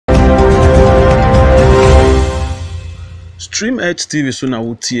STREAMEDGE TV so na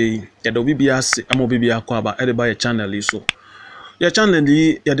wotie ya do bibia se amo bibia kwa ba ede ba ya channel so ya channel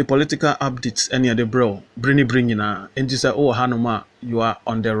yi ya the political updates and ya the bring na enti say oh hanoma you are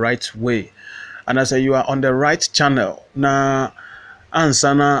on the right way and I say you are on the right channel na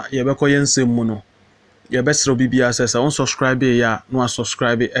ansana ya be koye nsem mu no ya be sro bibia say on subscribe ya no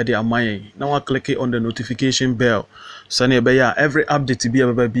subscribe e de amayen na wa click on the notification bell so na be ya every update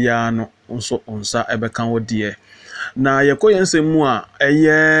bia no onso onsa e be kan wo de na yekoye nsem mu a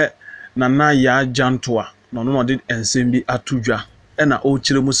eye na Yaa Jantuah no de ensem bi atudwa e na o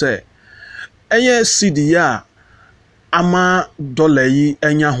kire mu se eye cedi ya ama dollar yi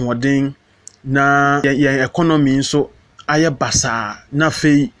enya hoden na yen economy nso aye basa na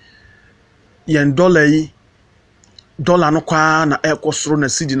fei yen dollar no kwa na ekosoro na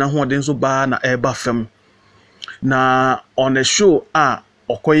cedi na hoden so ba na eba fam na on a show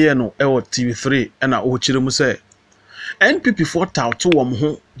okoye no e o TV3 e na o kire mu se NPP fought out to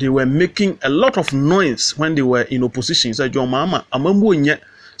them. They were making a lot of noise when they were in opposition. So John Mama, amambo nye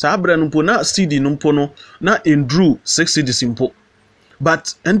sa abra numpo na CD numpo no na endru 6 CD simple.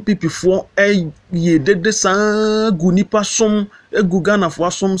 But NPP for ye dede sa gunipa som Ghana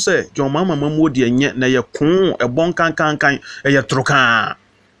for som say John Mama mamwo de nye na ye kon e bon kan e ye troka.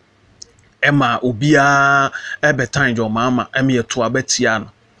 Emma obia ebetan John Mama ye to abetia no.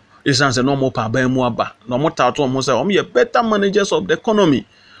 It's a normal paba muaba. No more tattoo say better managers of the economy.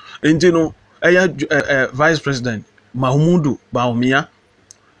 And you know, Vice President Mahmudu Baumia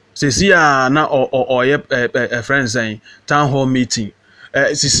says na or friends saying town hall meeting.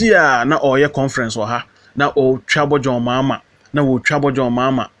 Sisia na or conference or her na o trouble John Mama. Na wo trouble John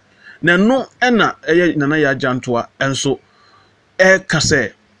Mama. Na no ena nana Yaa Jantuah and so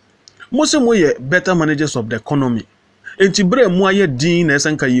kase. Most better managers of the economy. Enti bre mu aye din na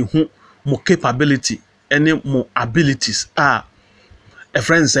esanka yehu mo capability ene mo abilities a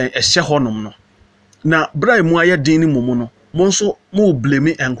friends say ehye honom no na bre mu aye din ni mo no mo nso mo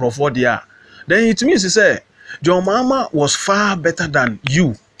blame enkrofo dia then it means say John Mama was far better than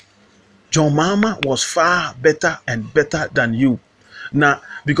you. John Mama was far better and better than you. Now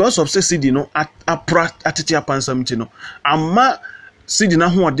because of cedi no atitia pansamti no ama cedi na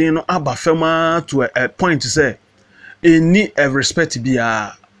hoden no aba fema to a point say any respect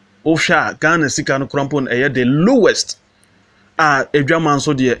biya Osha Ghana sika no krampon the lowest edwaman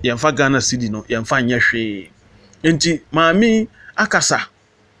so de yemfa Ghana cedi no yemfa nya hwe enti maami akasa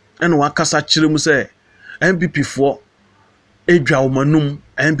eno akasa kire mu se MPP for edwa omanum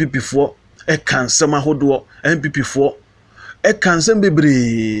MPP for kansem ahodo MPP for kansem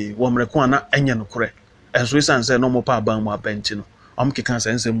bebre wo mreko ana enya no kore enso isan se no mo pa ban mu abenti no amkeka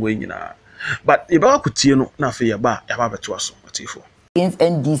nsem wo nyina. But about Kutino, na fe yaba beto aso atifo. Against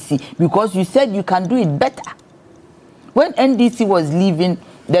NDC because you said you can do it better. When NDC was leaving,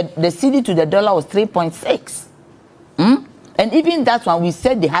 the cedi to the dollar was 3.6. And even that one, we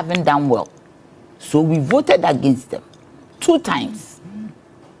said they haven't done well. So we voted against them 2 times.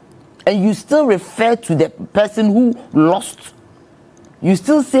 And you still refer to the person who lost. You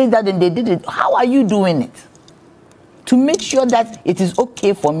still say that and they did it. How are you doing it? To make sure that it is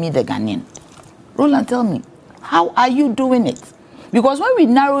okay for me, the Ghanaian. Roland, tell me, how are you doing it? Because when we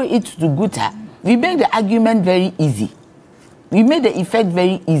narrow it to Gov't, we make the argument very easy. We made the effect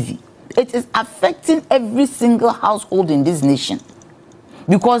very easy. It is affecting every single household in this nation.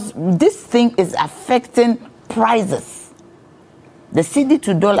 Because this thing is affecting prices. The cedi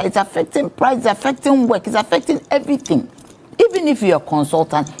to dollar is affecting price, it's affecting work, it's affecting everything. Even if you're a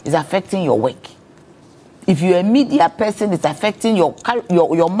consultant, it's affecting your work. If you're a media person, it's affecting your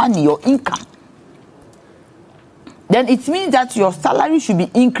money, your income. Then it means that your salary should be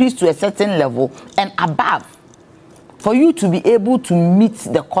increased to a certain level and above for you to be able to meet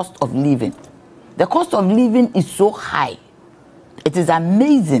the cost of living. The cost of living is so high. It is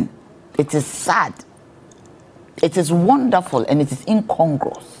amazing. It is sad. It is wonderful and it is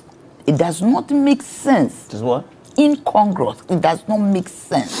incongruous. It does not make sense. It is what? Incongruous. It does not make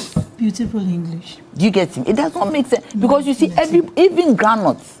sense. Beautiful English. Do you get me? It does not make sense because you see, even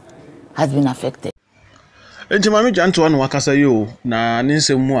granules has been affected. Ejimami Jantuah no wakasa yo na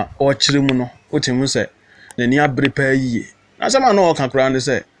ninsemu a o kire mu no otimu se na ni abrepa yi. Na sama no okakura ne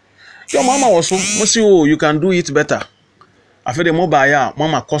se your mama was so you can do it better. Afi the mobile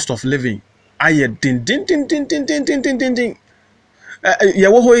mama cost of living aye din. Ya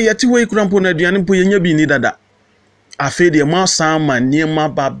wo ho yati ho ikurampo na aduane mpo yenya bi ni dada. Afi the ma sama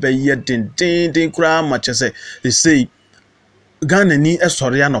niema ba be ye din kura ma chese say Ghana ni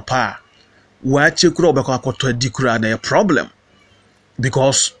esori anopa wache kura obekwa akoto adikura na a problem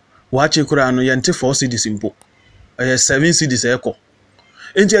because wache kura no yente for cedi simple 7 cedis eko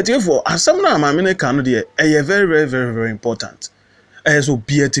enti etiefo asem na maame ne kan no de very important so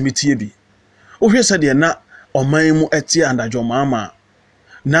bia timitie bi ohwe se de na oman mu etie andadwo maama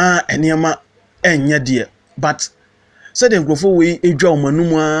na eniema enye de but said nkrofo we edwa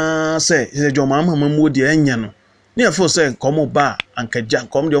omanum a se edwa maama mamu de enye no ne afo se komo ba ankaja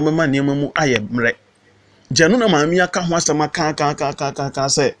kom de omema niema mu aye mre janu na maame aka ho asema ka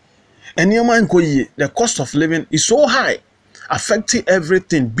se eniema nkoyi the cost of living is so high affecting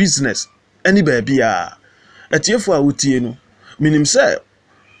everything business any baby etiefo a utie no minim se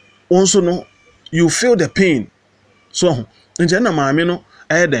onso no you feel the pain so nje na maame no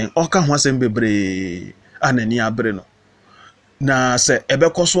den oka ho asem bebre anani abre no na se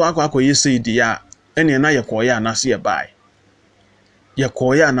ebekoso akwa yesidi ya ene na yekoya anase ye bai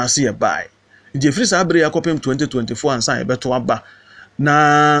yekoya anase ye bai je free sa abre yakopem 2024 ansan ebeto aba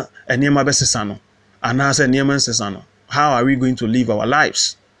na enema besesa no anase enema nsesa no how are we going to live our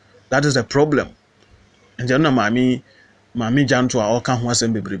lives? That is the problem. And na mami Jantuah oka ho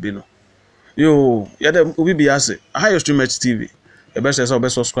asem bebrebe no yo ya dem obi bi ase hi STREAMEDGE TV the best is to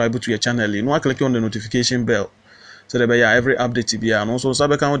subscribe to your channel no click on the notification bell so that every update be and also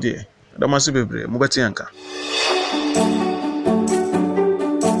sabe kan o de da masi bebre mo beti anka